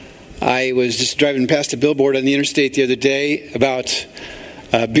I was just driving past a billboard on the interstate the other day about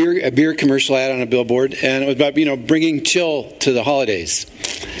a beer commercial ad on a billboard, and it was about bringing chill to the holidays.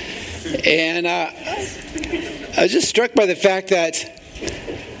 And I was just struck by the fact that,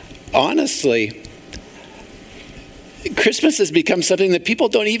 honestly, Christmas has become something that people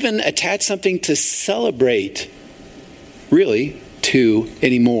don't even attach something to celebrate, really, to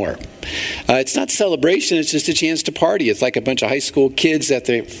anymore. It's not celebration, it's just a chance to party. It's like a bunch of high school kids at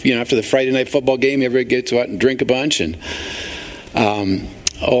the, after the Friday night football game, everybody gets out and drink a bunch, and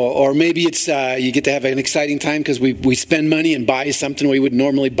or maybe it's you get to have an exciting time because we spend money and buy something we would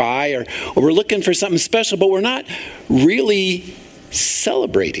normally buy, or we're looking for something special, but we're not really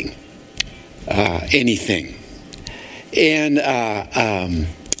celebrating anything. And at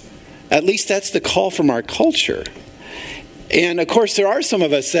least that's the call from our culture. And of course, there are some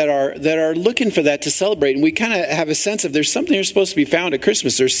of us that are looking for that to celebrate, and we kind of have a sense of there's something that's supposed to be found at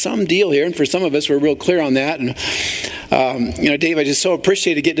Christmas. There's some deal here, and for some of us, we're real clear on that. And Dave, I just so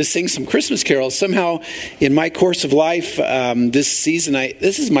appreciated getting to sing some Christmas carols. Somehow, in my course of life, this season,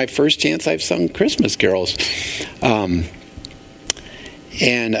 this is my first chance I've sung Christmas carols,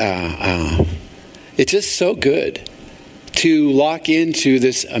 it's just so good to lock into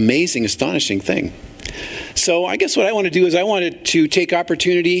this amazing, astonishing thing. So I guess what I want to do is I wanted to take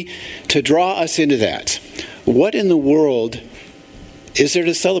opportunity to draw us into that. What in the world is there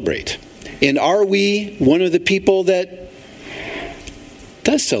to celebrate? And are we one of the people that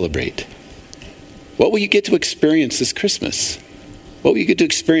does celebrate? What will you get to experience this Christmas? What will you get to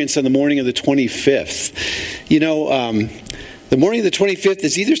experience on the morning of the 25th? The morning of the 25th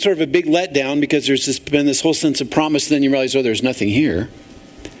is either sort of a big letdown because there's been this whole sense of promise, and then you realize, there's nothing here.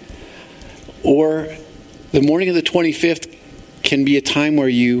 Or the morning of the 25th can be a time where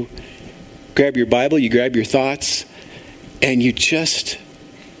you grab your Bible, you grab your thoughts, and you just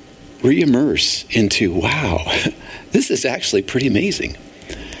re-immerse into, wow, this is actually pretty amazing.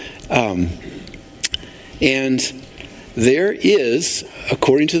 And there is,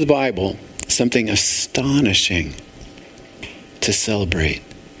 according to the Bible, something astonishing to celebrate.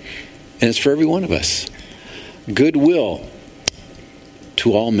 And it's for every one of us. Goodwill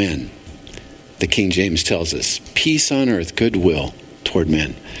to all men. The King James tells us, peace on earth, goodwill toward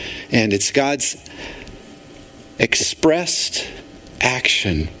men. And it's God's expressed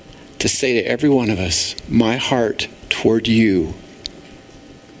action to say to every one of us, my heart toward you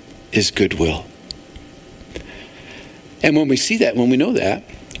is goodwill. And when we see that, when we know that,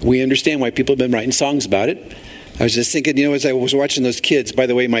 we understand why people have been writing songs about it. I was just thinking, as I was watching those kids, by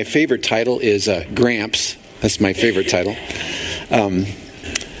the way, my favorite title is Gramps. That's my favorite title.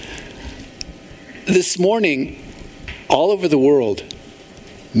 This morning, all over the world,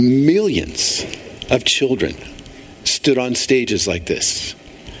 millions of children stood on stages like this.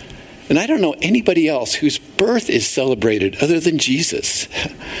 And I don't know anybody else whose birth is celebrated other than Jesus.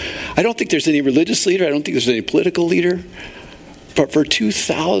 I don't think there's any religious leader. I don't think there's any political leader. But for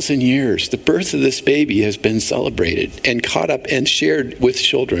 2,000 years, the birth of this baby has been celebrated and caught up and shared with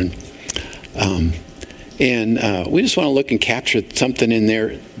children. And we just want to look and capture something in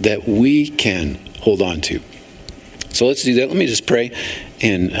there that we can hold on to. So let's do that. Let me just pray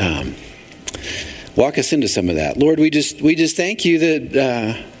and walk us into some of that. Lord, we just thank you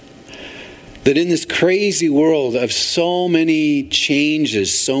that in this crazy world of so many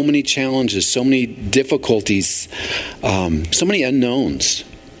changes, so many challenges, so many difficulties, so many unknowns,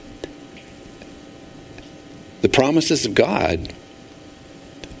 the promises of God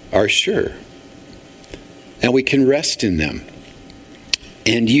are sure. And we can rest in them.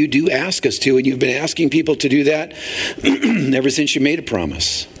 And you do ask us to, and you've been asking people to do that ever since you made a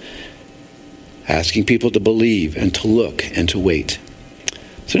promise. Asking people to believe and to look and to wait.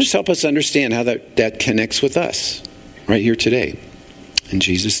 So just help us understand how that connects with us right here today. In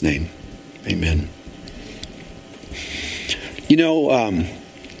Jesus' name, amen.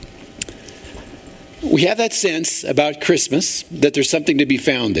 We have that sense about Christmas that there's something to be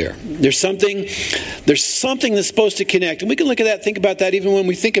found there. There's something that's supposed to connect. And we can look at that, think about that even when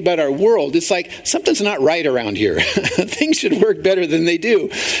we think about our world. It's like something's not right around here. Things should work better than they do.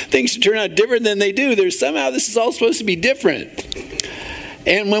 Things should turn out different than they do. Somehow this is all supposed to be different.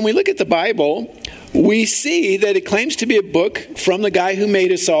 And when we look at the Bible, we see that it claims to be a book from the guy who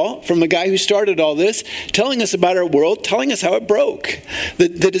made us all, from the guy who started all this, telling us about our world, telling us how it broke.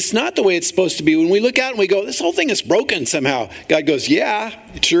 That it's not the way it's supposed to be. When we look out and we go, this whole thing is broken somehow. God goes, yeah,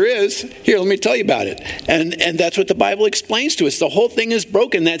 it sure is. Here, let me tell you about it. And that's what the Bible explains to us. The whole thing is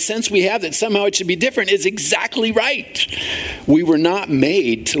broken. That sense we have that somehow it should be different is exactly right. We were not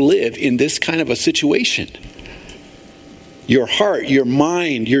made to live in this kind of a situation. your heart, your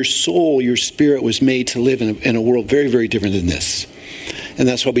mind, your soul, your spirit was made to live in a world very, very different than this. And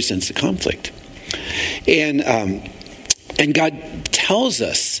that's why we sense the conflict. And God tells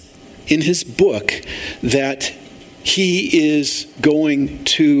us in his book that he is going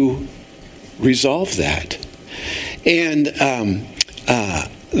to resolve that. And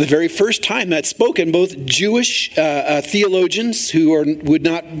the very first time that's spoken, both Jewish theologians who would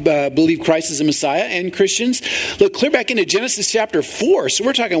not believe Christ as a Messiah and Christians look clear back into Genesis chapter 4. So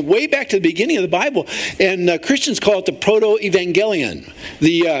we're talking way back to the beginning of the Bible. And Christians call it the proto-evangelion,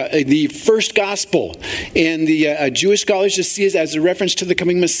 the first gospel. And the Jewish scholars just see it as a reference to the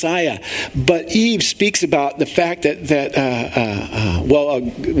coming Messiah. But Eve speaks about the fact that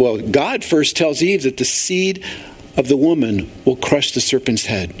God first tells Eve that the seed of the woman will crush the serpent's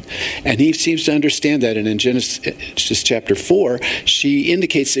head. And Eve seems to understand that. And in Genesis chapter 4, she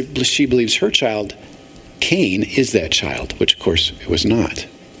indicates that she believes her child, Cain, is that child, which of course it was not.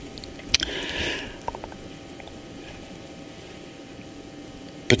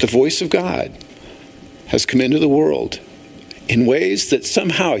 But the voice of God has come into the world in ways that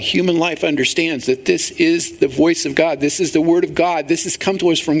somehow human life understands that this is the voice of God. This is the word of God. This has come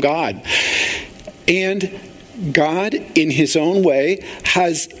to us from God. And God, in his own way,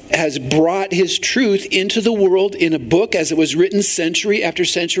 has brought his truth into the world in a book as it was written century after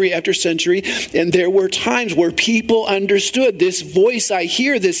century after century. And there were times where people understood this voice I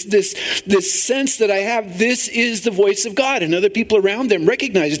hear, this sense that I have, this is the voice of God. And other people around them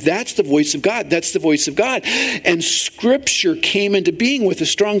recognized that's the voice of God. That's the voice of God. And Scripture came into being with a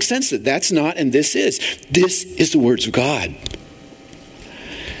strong sense that that's not and this is. This is the words of God.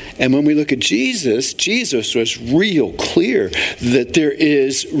 And when we look at Jesus was real clear that there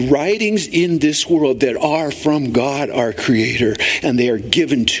is writings in this world that are from God, our Creator, and they are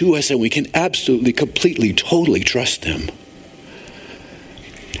given to us, and we can absolutely, completely, totally trust them.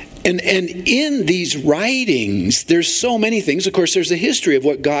 And in these writings, there's so many things. Of course, there's a history of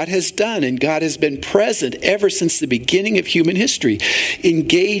what God has done, and God has been present ever since the beginning of human history,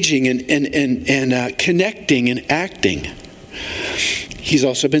 engaging and connecting and acting. He's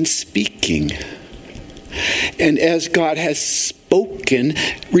also been speaking. And as God has spoken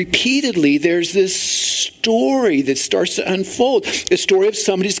repeatedly, there's this story that starts to unfold. The story of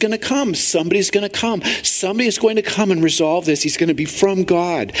somebody's going to come. Somebody's going to come. Somebody is going to come and resolve this. He's going to be from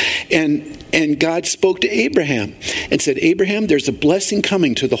God. And God spoke to Abraham and said, Abraham, there's a blessing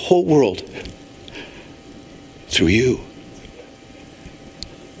coming to the whole world through you.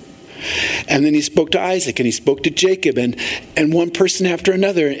 And then he spoke to Isaac, and he spoke to Jacob, and one person after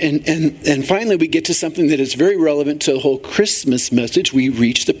another. And finally we get to something that is very relevant to the whole Christmas message. We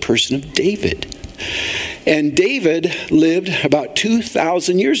reach the person of David. And David lived about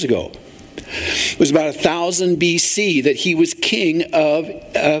 2,000 years ago. It was about 1000 BC that he was king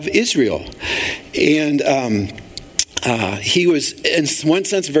of Israel. And he was, in one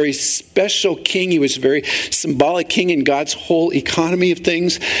sense, a very special king. He was a very symbolic king in God's whole economy of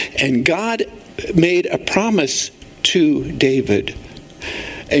things. And God made a promise to David.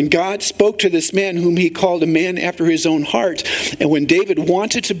 And God spoke to this man whom he called a man after his own heart. And when David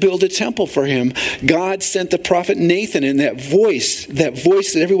wanted to build a temple for him, God sent the prophet Nathan, and that voice that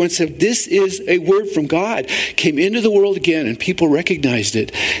everyone said, this is a word from God, came into the world again, and people recognized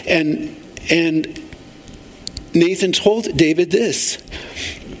it. And Nathan told David this: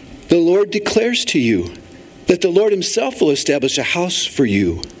 the Lord declares to you that the Lord himself will establish a house for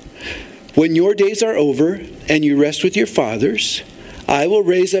you. When your days are over and you rest with your fathers, I will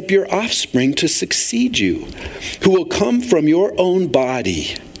raise up your offspring to succeed you, who will come from your own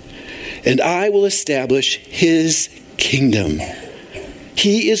body, and I will establish his kingdom.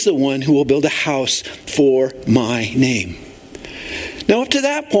 He is the one who will build a house for my name. Now, up to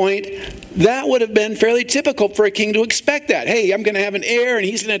that point, that would have been fairly typical for a king to expect that. Hey, I'm going to have an heir, and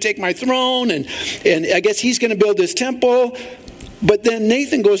he's going to take my throne, and I guess he's going to build this temple. But then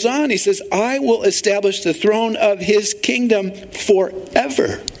Nathan goes on, he says, I will establish the throne of his kingdom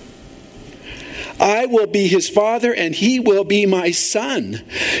forever. I will be his father, and he will be my son.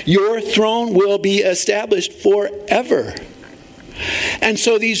 Your throne will be established forever. And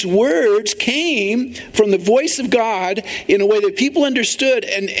so these words came from the voice of God in a way that people understood.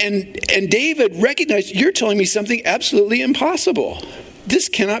 And David recognized, you're telling me something absolutely impossible. This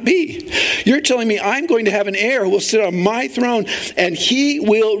cannot be. You're telling me I'm going to have an heir who will sit on my throne and he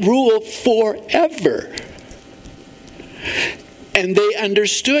will rule forever. And they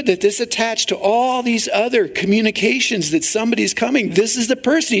understood that this attached to all these other communications that somebody's coming. This is the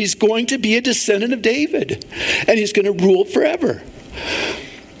person. He's going to be a descendant of David. And he's going to rule forever.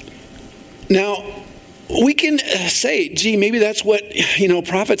 Now, we can say, gee, maybe that's what,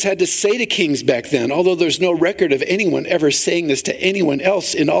 prophets had to say to kings back then, although there's no record of anyone ever saying this to anyone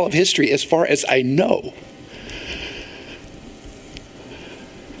else in all of history as far as I know.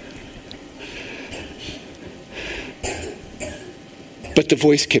 But the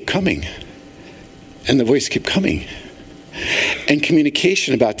voice kept coming, and the voice kept coming. And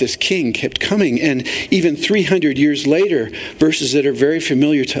communication about this king kept coming. And even 300 years later, verses that are very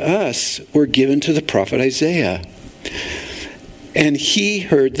familiar to us were given to the prophet Isaiah. And he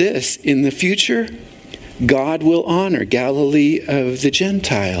heard this: in the future, God will honor Galilee of the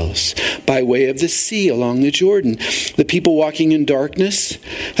Gentiles by way of the sea along the Jordan. The people walking in darkness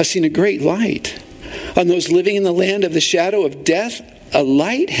have seen a great light. On those living in the land of the shadow of death, a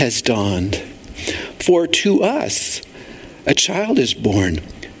light has dawned. For to us a child is born,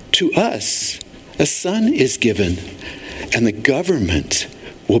 to us a son is given, and the government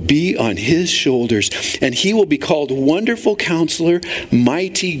will be on his shoulders, and he will be called Wonderful Counselor,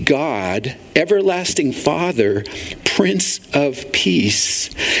 Mighty God, Everlasting Father, Prince of Peace.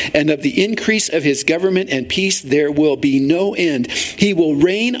 And of the increase of his government and peace there will be no end. He will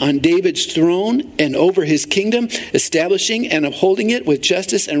reign on David's throne and over his kingdom, establishing and upholding it with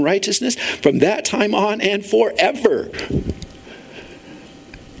justice and righteousness from that time on and forever.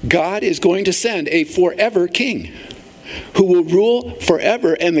 God is going to send a forever king who will rule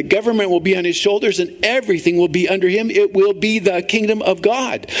forever, and the government will be on his shoulders, and everything will be under him. It will be the kingdom of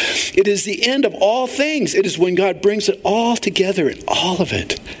God. It is the end of all things. It is when God brings it all together, and all of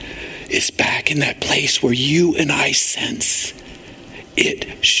it is back in that place where you and I sense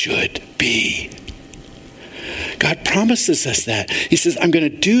it should be. God promises us that. He says, I'm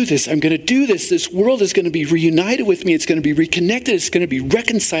going to do this. I'm going to do this. This world is going to be reunited with me. It's going to be reconnected. It's going to be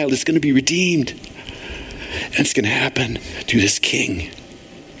reconciled. It's going to be redeemed. And it's going to happen to this king.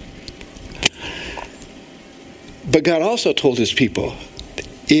 But God also told his people,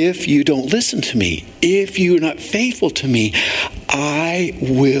 if you don't listen to me, if you're not faithful to me, I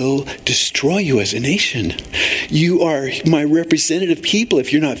will destroy you as a nation. You are my representative people.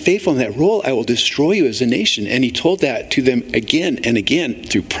 If you're not faithful in that role, I will destroy you as a nation. And he told that to them again and again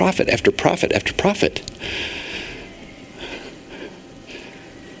through prophet after prophet after prophet.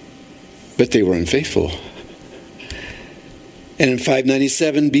 But they were unfaithful. And in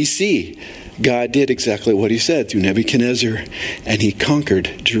 597 BC, God did exactly what he said through Nebuchadnezzar, and he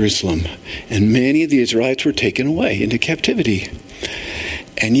conquered Jerusalem. And many of the Israelites were taken away into captivity.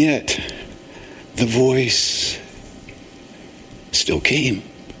 And yet, the voice still came.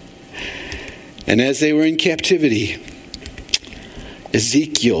 And as they were in captivity,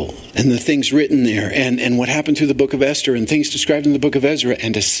 Ezekiel and the things written there, and what happened through the book of Esther, and things described in the book of Ezra,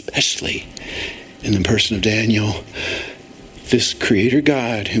 and especially in the person of Daniel, this creator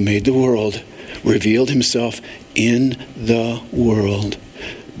God who made the world revealed himself in the world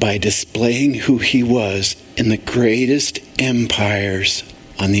by displaying who he was in the greatest empires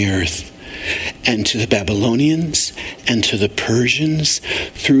on the earth. And to the Babylonians and to the Persians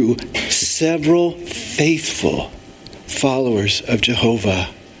through several faithful followers of Jehovah,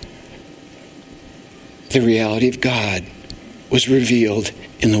 the reality of God was revealed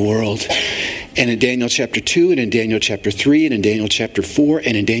in the world. And in Daniel chapter 2, and in Daniel chapter 3, and in Daniel chapter 4,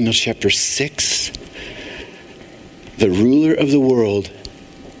 and in Daniel chapter 6, the ruler of the world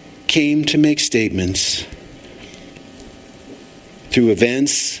came to make statements through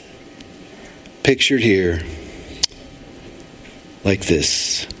events pictured here like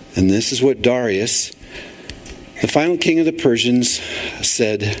this. And this is what Darius, the final king of the Persians,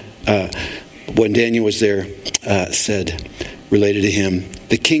 said when Daniel was there, said, related to him.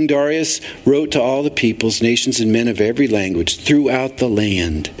 The King Darius wrote to all the peoples, nations, and men of every language throughout the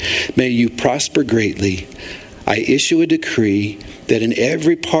land. May you prosper greatly. I issue a decree that in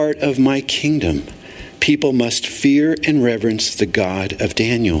every part of my kingdom, people must fear and reverence the God of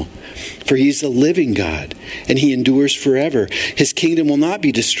Daniel. For he is a living God, and he endures forever. His kingdom will not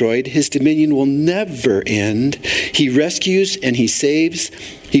be destroyed. His dominion will never end. He rescues and he saves.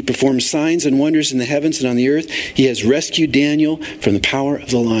 He performs signs and wonders in the heavens and on the earth. He has rescued Daniel from the power of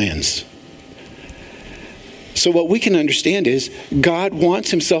the lions. So what we can understand is God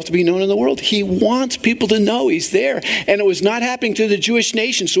wants himself to be known in the world. He wants people to know he's there. And it was not happening to the Jewish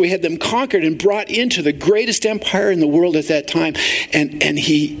nation. So he had them conquered and brought into the greatest empire in the world at that time. And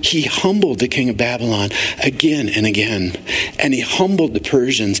he humbled the king of Babylon again and again. And he humbled the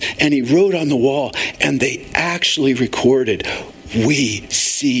Persians. And he wrote on the wall. And they actually recorded, we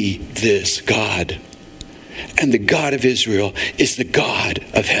see this God. And the God of Israel is the God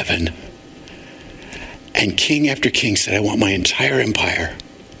of heaven. And king after king said, I want my entire empire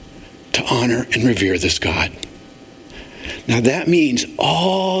to to honor and revere this God. Now that means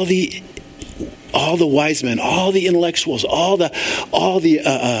all the wise men, all the intellectuals, all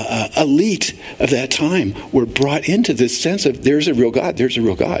the elite of that time were brought into this sense of there's a real God, there's a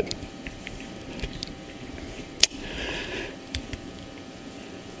real God.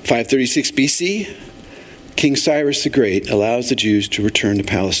 536 BC, King Cyrus the Great allows the Jews to return to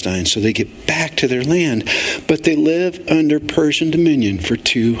Palestine, so they get back to their land, but they live under Persian dominion for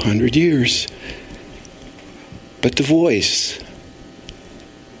 200 years. But the voice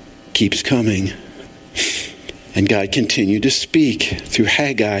keeps coming. And God continued to speak through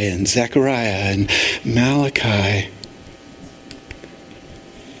Haggai and Zechariah and Malachi.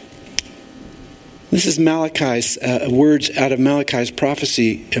 This is Malachi's words out of Malachi's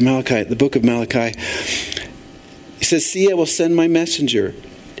prophecy in Malachi, the book of Malachi. He says, "See, I will send my messenger.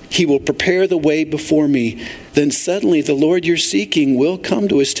 He will prepare the way before me. Then suddenly the Lord you're seeking will come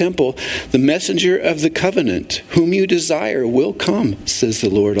to his temple. The messenger of the covenant, whom you desire, will come, says the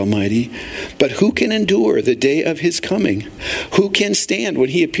Lord Almighty. But who can endure the day of his coming? Who can stand when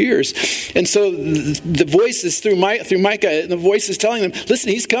he appears?" And so the voice is through Micah, the voice is telling them,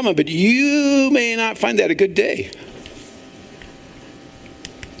 listen, he's coming, but you may not find that a good day.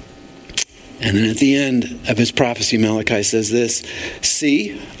 And then at the end of his prophecy, Malachi says this,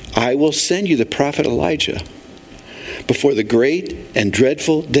 "See, I will send you the prophet Elijah before the great and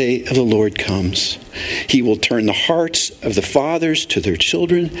dreadful day of the Lord comes. He will turn the hearts of the fathers to their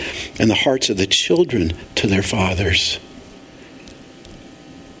children and the hearts of the children to their fathers."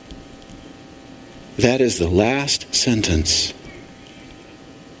 That is the last sentence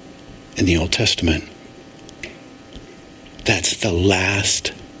in the Old Testament. That's the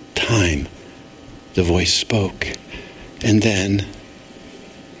last time the voice spoke. And then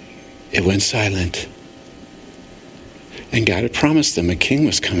it went silent. And God had promised them a king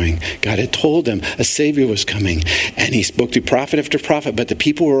was coming. God had told them a savior was coming. And he spoke to prophet after prophet, but the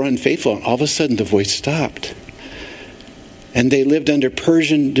people were unfaithful. And all of a sudden the voice stopped. And they lived under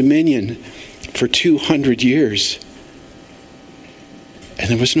Persian dominion for 200 years. And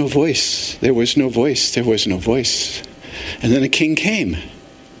there was no voice. There was no voice. There was no voice. And then a king came.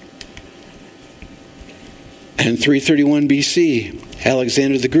 And in 331 BC,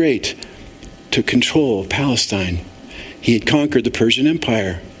 Alexander the Great took control of Palestine. He had conquered the Persian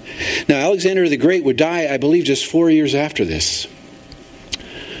Empire. Now, Alexander the Great would die, I believe, just 4 years after this.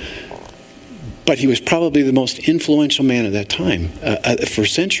 But he was probably the most influential man of that time for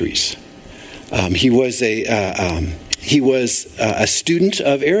centuries. He was a student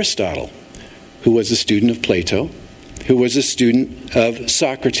of Aristotle, who was a student of Plato, who was a student of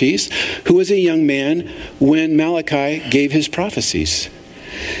Socrates, who was a young man when Malachi gave his prophecies.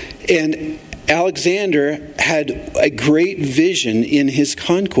 And Alexander had a great vision in his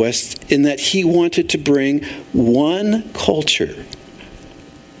conquests in that he wanted to bring one culture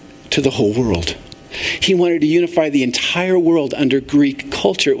to the whole world. He wanted to unify the entire world under Greek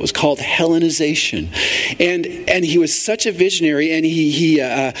culture. It was called Hellenization. And he was such a visionary, and he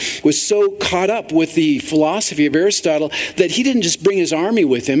was so caught up with the philosophy of Aristotle that he didn't just bring his army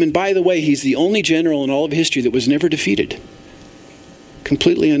with him. And by the way, he's the only general in all of history that was never defeated.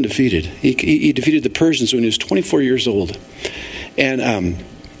 Completely undefeated. He defeated the Persians when he was 24 years old. And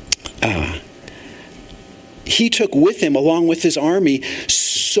he took with him, along with his army,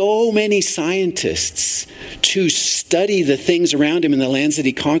 so many scientists to study the things around him in the lands that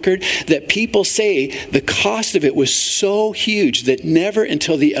he conquered that people say the cost of it was so huge that never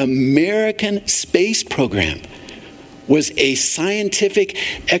until the American space program was a scientific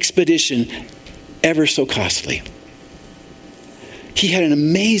expedition ever so costly. He had an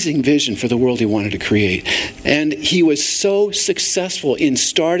amazing vision for the world he wanted to create. And he was so successful in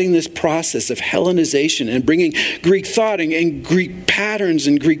starting this process of Hellenization and bringing Greek thought and Greek patterns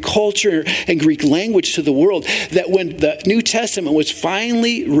and Greek culture and Greek language to the world that when the New Testament was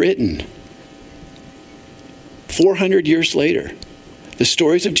finally written, 400 years later, the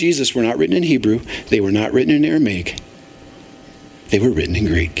stories of Jesus were not written in Hebrew. They were not written in Aramaic. They were written in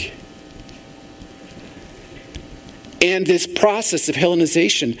Greek. And this process of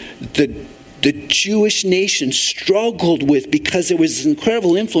Hellenization, the Jewish nation struggled with because there was this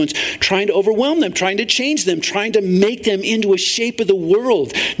incredible influence trying to overwhelm them, trying to change them, trying to make them into a shape of the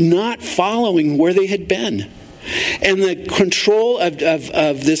world, not following where they had been. And the control of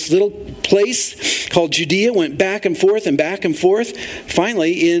this little place called Judea went back and forth and back and forth.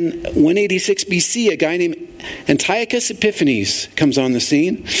 Finally, in 186 BC, a guy named Antiochus Epiphanes comes on the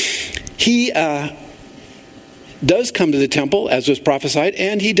scene. He does come to the temple, as was prophesied,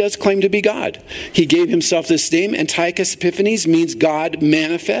 and he does claim to be God. He gave himself this name. Antiochus Epiphanes means God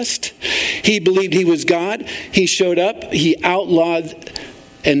manifest. He believed he was God. He showed up. He outlawed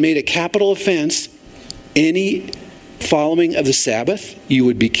and made a capital offense any following of the Sabbath, you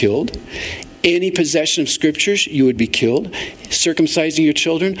would be killed. Any possession of scriptures, you would be killed. Circumcising your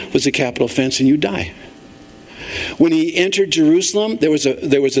children was a capital offense and you'd die. When he entered Jerusalem, there was a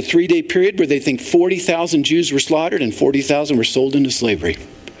 3-day period where they think 40,000 Jews were slaughtered and 40,000 were sold into slavery.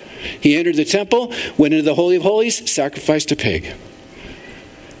 He entered the temple, went into the Holy of Holies, sacrificed a pig.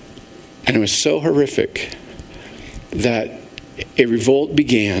 And it was so horrific that a revolt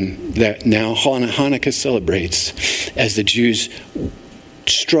began that now Hanukkah celebrates as the Jews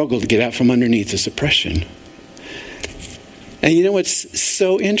struggle to get out from underneath this oppression. And you know what's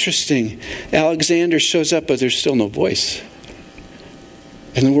so interesting? Alexander shows up, but there's still no voice.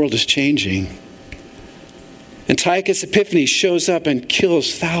 And the world is changing. Antiochus Epiphanes shows up and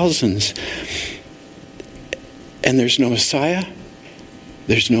kills thousands. And there's no Messiah.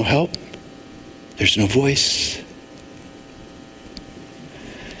 There's no help. There's no voice.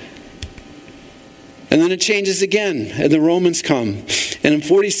 And then it changes again, and the Romans come. And in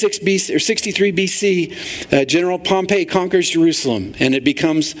 46 BC or 63 BC, General Pompey conquers Jerusalem, and it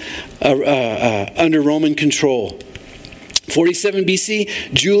becomes under Roman control. 47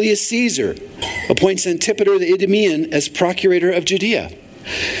 BC, Julius Caesar appoints Antipater the Idumean as procurator of Judea.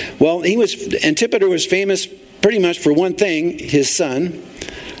 Well, Antipater was famous pretty much for one thing: his son,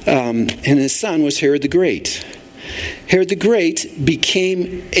 and his son was Herod the Great. Herod the Great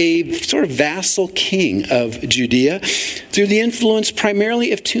became a sort of vassal king of Judea through the influence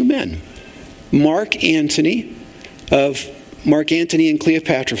primarily of two men. Mark Antony and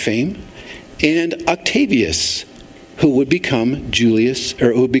Cleopatra fame, and Octavius, who would become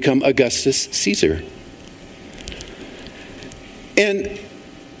Augustus Caesar. And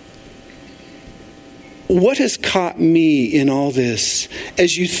what has caught me in all this,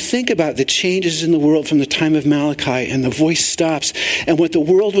 as you think about the changes in the world from the time of Malachi, and the voice stops, and what the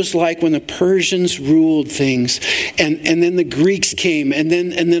world was like when the Persians ruled things, and then the Greeks came, and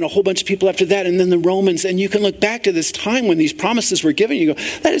then a whole bunch of people after that, and then the Romans, and you can look back to this time when these promises were given, you go,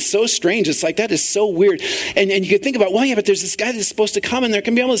 that is so strange, it's like, that is so weird. And you can think about, well, yeah, but there's this guy that's supposed to come, and there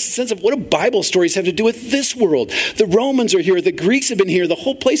can be almost a sense of, what do Bible stories have to do with this world? The Romans are here, the Greeks have been here, the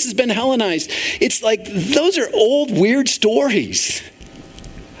whole place has been Hellenized. It's like, those are old, weird stories.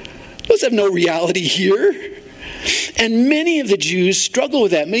 Those have no reality here. And many of the Jews struggle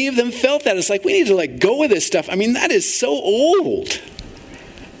with that. Many of them felt that. It's like, we need to let go of this stuff. I mean, that is so old.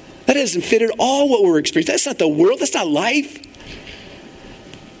 That doesn't fit at all what we're experiencing. That's not the world. That's not life.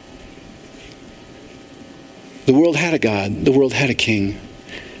 The world had a God. The world had a king.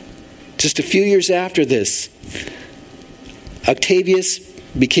 Just a few years after this, Octavius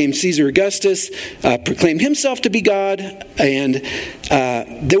became Caesar Augustus, proclaimed himself to be God, and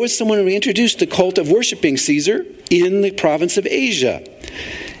there was someone who introduced the cult of worshiping Caesar in the province of Asia.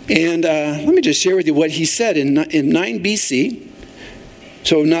 And let me just share with you what he said in 9 BC.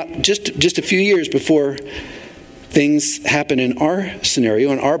 So not just a few years before things happen in our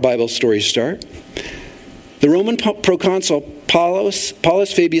scenario and our Bible stories start. The Roman proconsul Paulus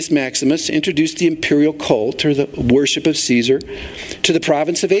Fabius Maximus introduced the imperial cult, or the worship of Caesar, to the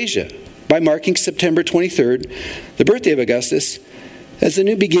province of Asia by marking September 23rd, the birthday of Augustus, as the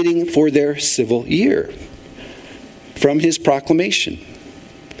new beginning for their civil year. From his proclamation.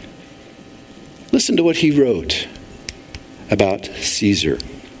 Listen to what he wrote about Caesar.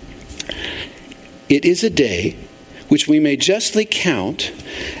 It is a day which we may justly count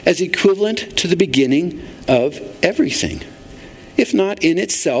as equivalent to the beginning of everything, if not in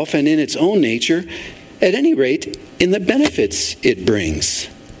itself and in its own nature, at any rate in the benefits it brings,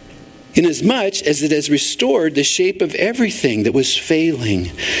 inasmuch as it has restored the shape of everything that was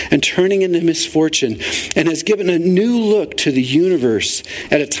failing and turning into misfortune, and has given a new look to the universe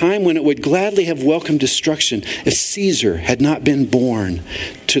at a time when it would gladly have welcomed destruction if Caesar had not been born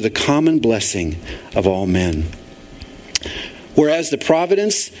to the common blessing of all men. Whereas the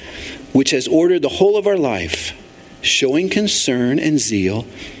providence which has ordered the whole of our life, showing concern and zeal,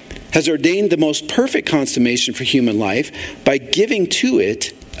 has ordained the most perfect consummation for human life by giving to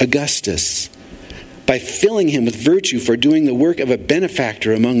it Augustus, by filling him with virtue for doing the work of a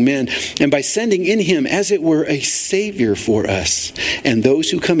benefactor among men, and by sending in him, as it were, a savior for us and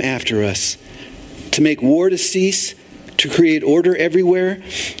those who come after us, to make war to cease, to create order everywhere.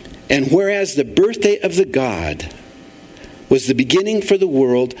 And whereas the birthday of the God was the beginning for the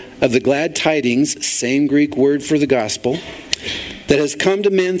world of the glad tidings, same Greek word for the gospel, that has come to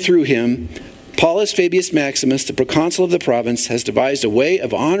men through him, Paulus Fabius Maximus, the proconsul of the province, has devised a way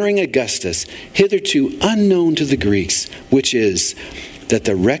of honoring Augustus, hitherto unknown to the Greeks, which is that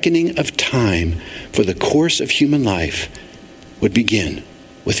the reckoning of time for the course of human life would begin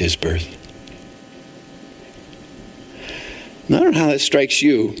with his birth. Now, I don't know how that strikes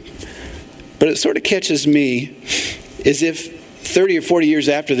you, but it sort of catches me as if 30 or 40 years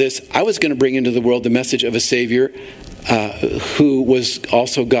after this, I was going to bring into the world the message of a Savior who was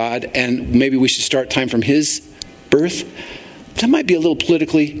also God, and maybe we should start time from his birth. That might be a little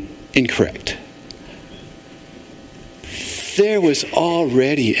politically incorrect. There was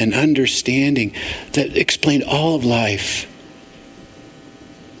already an understanding that explained all of life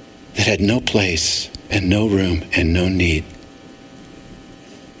that had no place and no room and no need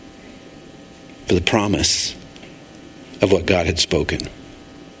for the promise of what God had spoken.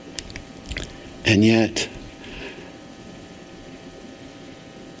 And yet,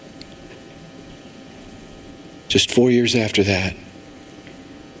 just 4 years after that,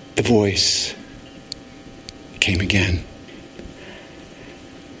 the voice came again.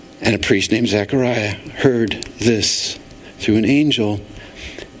 And a priest named Zechariah heard this through an angel.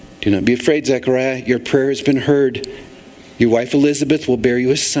 Do not be afraid, Zechariah. Your prayer has been heard. Your wife Elizabeth will bear you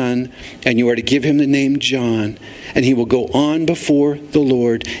a son, and you are to give him the name John. And he will go on before the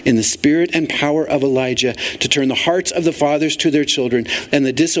Lord in the spirit and power of Elijah to turn the hearts of the fathers to their children and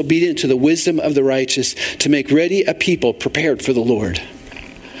the disobedient to the wisdom of the righteous, to make ready a people prepared for the Lord.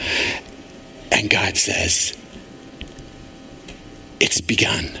 And God says, it's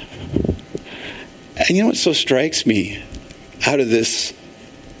begun. And you know what so strikes me out of this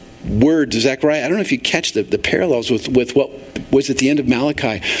word, Zechariah? I don't know if you catch the parallels with what was at the end of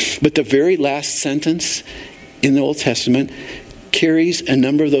Malachi, but the very last sentence in the Old Testament carries a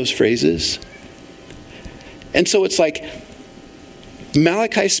number of those phrases. And so it's like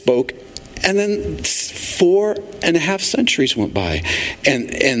Malachi spoke, and then 4.5 centuries went by.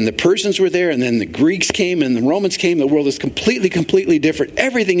 And the Persians were there, and then the Greeks came, and the Romans came. The world is completely different.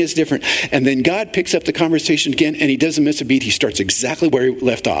 Everything is different. And then God picks up the conversation again, and he doesn't miss a beat. He starts exactly where he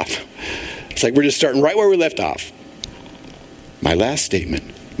left off. It's like we're just starting right where we left off. My last statement,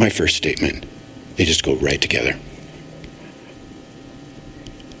 my first statement, they just go right together.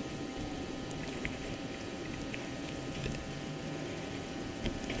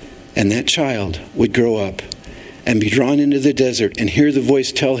 And that child would grow up and be drawn into the desert and hear the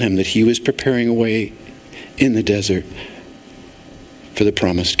voice tell him that he was preparing a way in the desert for the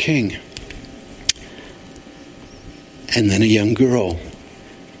promised king. And then a young girl,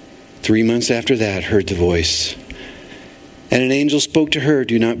 3 months after that, heard the voice. And an angel spoke to her,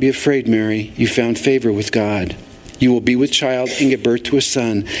 "Do not be afraid, Mary. You found favor with God. You will be with child and give birth to a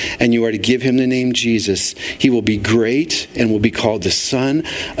son, and you are to give him the name Jesus. He will be great and will be called the Son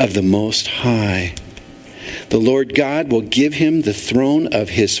of the Most High. The Lord God will give him the throne of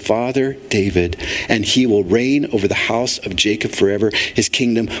his father David, and he will reign over the house of Jacob forever. His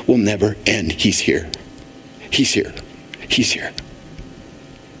kingdom will never end." He's here. He's here. He's here.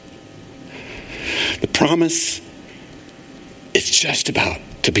 The promise is just about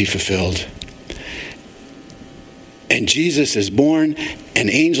to be fulfilled. And Jesus is born, and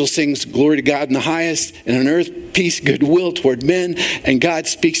angel sings glory to God in the highest, and on earth peace, goodwill toward men. And God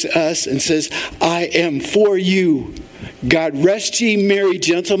speaks to us and says, "I am for you. God rest ye merry,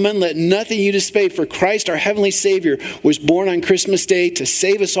 gentlemen. Let nothing you dismay, for Christ our heavenly Savior was born on Christmas Day to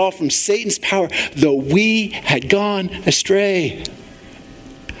save us all from Satan's power, though we had gone astray."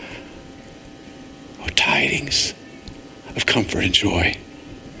 Oh, tidings of comfort and joy.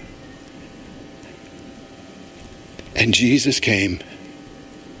 And Jesus came.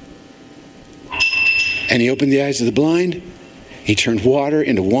 And he opened the eyes of the blind. He turned water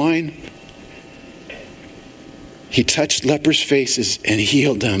into wine. He touched lepers' faces and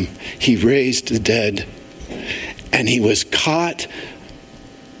healed them. He raised the dead. And he was caught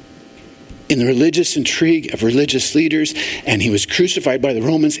in the religious intrigue of religious leaders. And he was crucified by the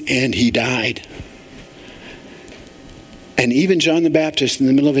Romans, and he died. And even John the Baptist, in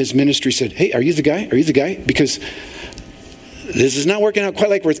the middle of his ministry, said, "Hey, are you the guy? Are you the guy? Because this is not working out quite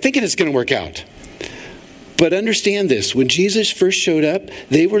like we're thinking it's going to work out." But understand this, when Jesus first showed up,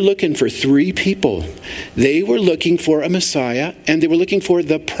 they were looking for 3 people. They were looking for a Messiah, and they were looking for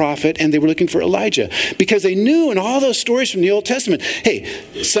the prophet, and they were looking for Elijah. Because they knew in all those stories from the Old Testament, hey,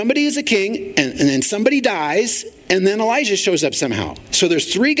 somebody is a king, and then somebody dies, and then Elijah shows up somehow. So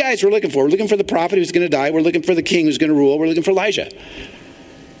there's 3 guys we're looking for. We're looking for the prophet who's going to die. We're looking for the king who's going to rule. We're looking for Elijah.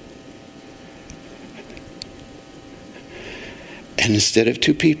 And instead of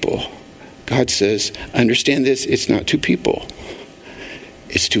 2 people, God says, understand this, it's not 2 people.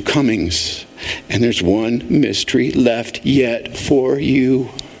 It's two comings. And there's one mystery left yet for you.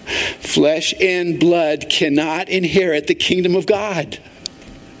 Flesh and blood cannot inherit the kingdom of God.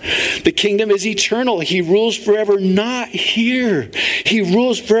 The kingdom is eternal. He rules forever, not here. He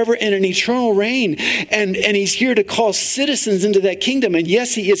rules forever in an eternal reign. And he's here to call citizens into that kingdom. And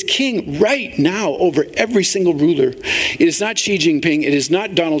yes, he is king right now over every single ruler. It is not Xi Jinping. It is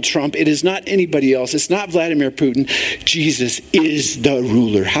not Donald Trump. It is not anybody else. It's not Vladimir Putin. Jesus is the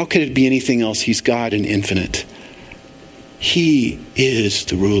ruler. How could it be anything else? He's God and infinite. He is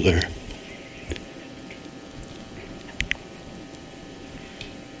the ruler.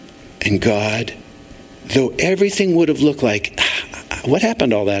 And God, though everything would have looked like, what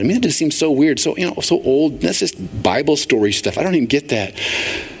happened to all that? I mean, it just seems so weird, so old. That's just Bible story stuff. I don't even get that.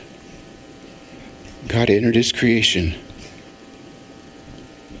 God entered his creation.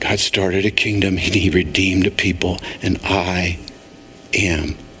 God started a kingdom and he redeemed a people. And I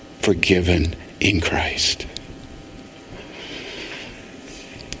am forgiven in Christ.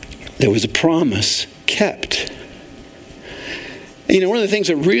 There was a promise kept. One of the things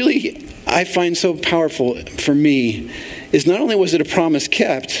that really I find so powerful for me is not only was it a promise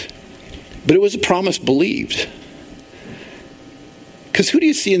kept, but it was a promise believed. Because who do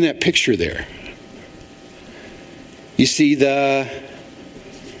you see in that picture there? You see the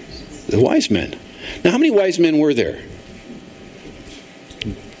wise men. Now, how many wise men were there?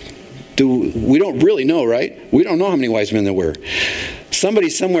 We don't really know, right? We don't know how many wise men there were. Somebody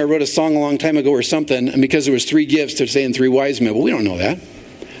somewhere wrote a song a long time ago or something, and because there was 3 gifts, they're saying 3 wise men. Well, we don't know that.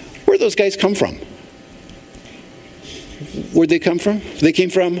 Where'd those guys come from? Where'd they come from? They came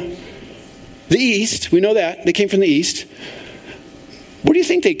from the east. We know that. They came from the east. Where do you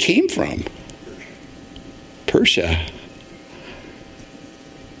think they came from? Persia.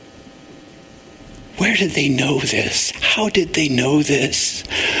 Where did they know this? How did they know this?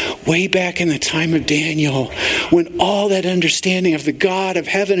 Way back in the time of Daniel, when all that understanding of the God of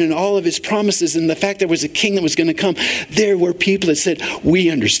heaven and all of his promises and the fact there was a king that was going to come, there were people that said,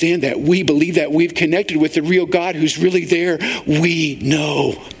 we understand that, we believe that, we've connected with the real God who's really there, we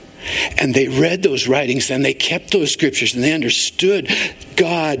know. And they read those writings and they kept those scriptures and they understood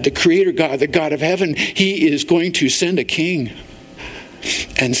God, the creator God, the God of heaven, he is going to send a king.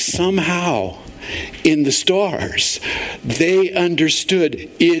 And somehow, in the stars, they understood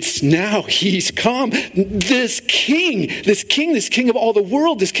it's now. He's come. This king of all the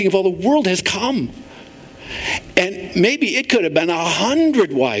world has come. And maybe it could have been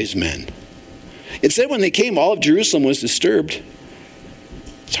 100 wise men. It said when they came, all of Jerusalem was disturbed.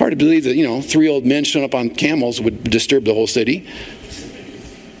 It's hard to believe that, 3 old men showing up on camels would disturb the whole city.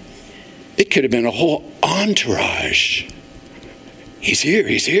 It could have been a whole entourage. He's here,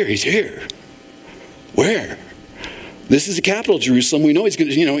 he's here, he's here. Where? This is the capital, Jerusalem. We know he's going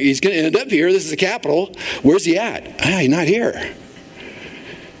to end up here. This is the capital. Where's he at? He's not here.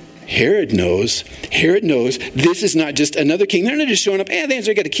 Herod knows. This is not just another king. They're not just showing up. Hey,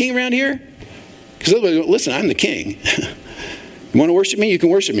 they got a king around here. Because listen, I'm the king. You want to worship me? You can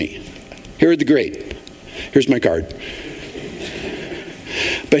worship me. Herod the Great. Here's my card.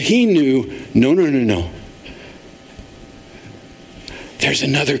 But he knew, no. There's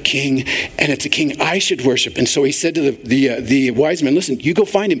another king, and it's a king I should worship. And so he said to the wise men, listen, you go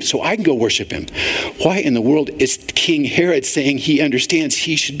find him so I can go worship him. Why in the world is King Herod saying he understands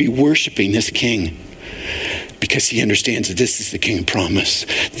he should be worshiping this king? Because he understands that this is the king of promise.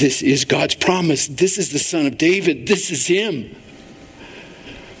 This is God's promise. This is the son of David. This is him.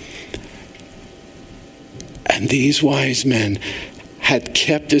 And these wise men had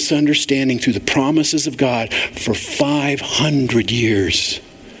kept this understanding through the promises of God for 500 years.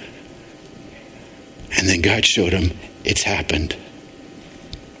 And then God showed them it's happened.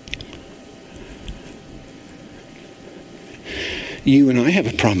 You and I have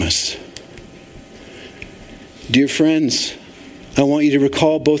a promise. Dear friends, I want you to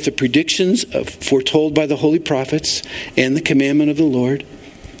recall both the predictions foretold by the holy prophets and the commandment of the Lord.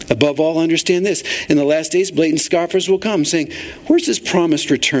 Above all, understand this. In the last days, blatant scoffers will come, saying, where's this promised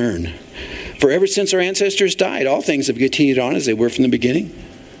return? For ever since our ancestors died, all things have continued on as they were from the beginning.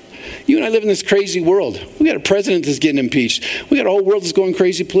 You and I live in this crazy world. We got a president that's getting impeached. We got a whole world that's going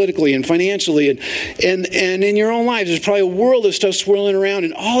crazy politically and financially. And in your own lives, there's probably a world of stuff swirling around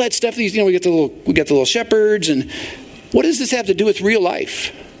and all that stuff. We got the little shepherds. And what does this have to do with real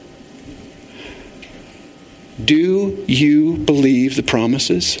life? Do you believe the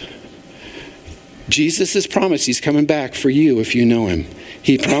promises? Jesus has promised he's coming back for you if you know him.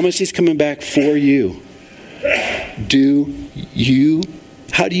 He promised he's coming back for you.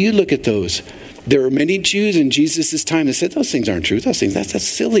 How do you look at those? There were many Jews in Jesus' time that said, those things aren't true. Those things, that's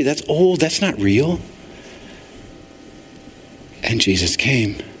silly. That's old. That's not real. And Jesus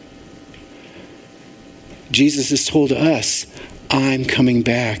came. Jesus has told us, I'm coming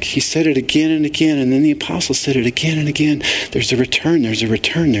back. He said it again and again, and then the apostles said it again and again. There's a return, there's a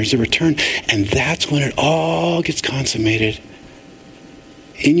return, there's a return. And that's when it all gets consummated.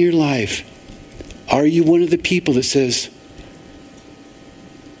 In your life, are you one of the people that says,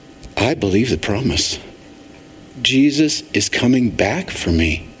 I believe the promise. Jesus is coming back for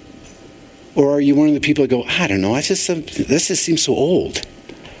me? Or are you one of the people that go, I don't know, this just seems so old.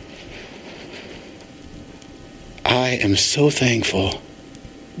 I am so thankful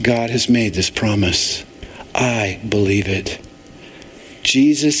God has made this promise. I believe it.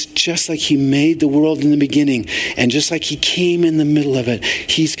 Jesus, just like he made the world in the beginning, and just like he came in the middle of it,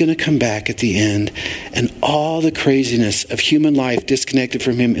 he's going to come back at the end. And all the craziness of human life disconnected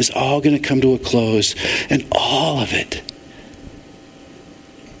from him is all going to come to a close. And all of it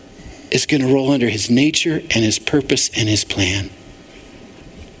is going to roll under his nature and his purpose and his plan.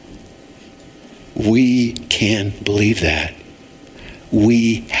 We can believe that.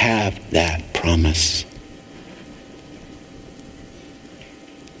 We have that promise.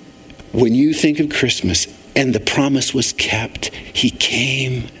 When you think of Christmas and the promise was kept, he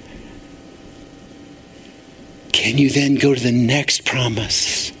came, can you then go to the next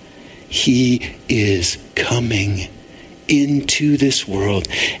promise? He is coming into this world.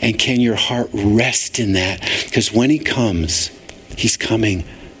 And can your heart rest in that? Because when he comes, he's coming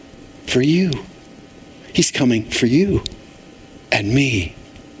for you. He's coming for you and me.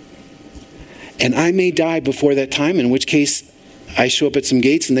 And I may die before that time, in which case I show up at some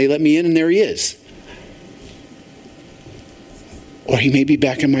gates and they let me in and there he is. Or he may be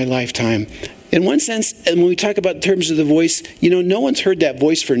back in my lifetime. In one sense, and when we talk about terms of the voice, no one's heard that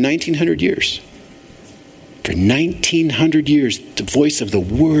voice for 1900 years. For 1900 years, the voice of the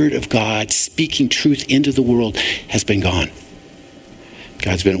Word of God speaking truth into the world has been gone.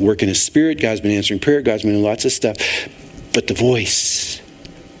 God's been at work in his Spirit. God's been answering prayer. God's been doing lots of stuff. But the voice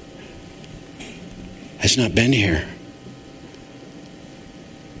has not been here.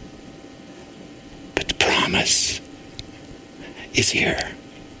 But the promise is here.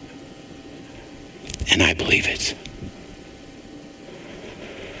 And I believe it.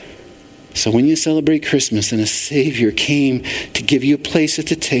 So when you celebrate Christmas and a Savior came to give you a place at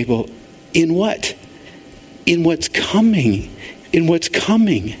the table, in what? In what's coming. In what's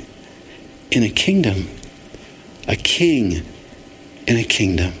coming. In a kingdom. A king in a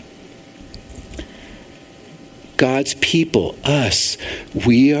kingdom. God's people, us,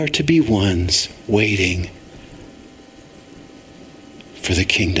 we are to be ones waiting for the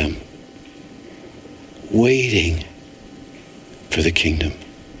kingdom. Waiting for the kingdom.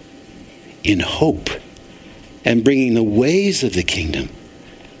 In hope. And bringing the ways of the kingdom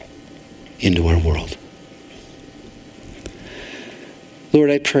into our world. Lord,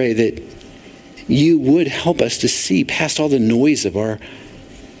 I pray that you would help us to see past all the noise of our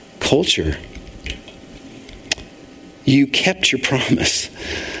culture. You kept your promise.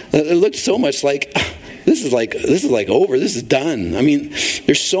 It looked so much like this is like over. This is done. I mean,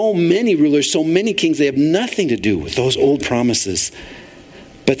 there's so many rulers, so many kings. They have nothing to do with those old promises.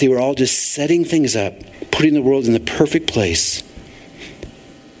 But they were all just setting things up, putting the world in the perfect place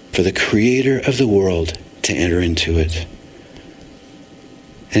for the creator of the world to enter into it.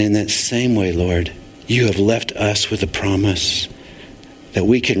 And in that same way, Lord, you have left us with a promise that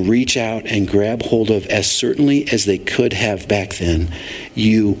we can reach out and grab hold of as certainly as they could have back then.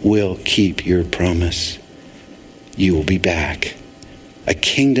 You will keep your promise. You will be back. A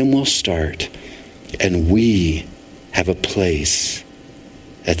kingdom will start, and we have a place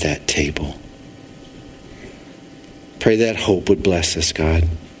at that table. Pray that hope would bless us, God.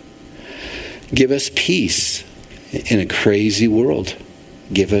 Give us peace in a crazy world.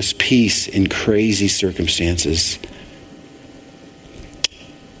 Give us peace in crazy circumstances.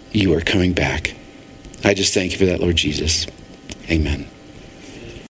 You are coming back. I just thank you for that, Lord Jesus. Amen.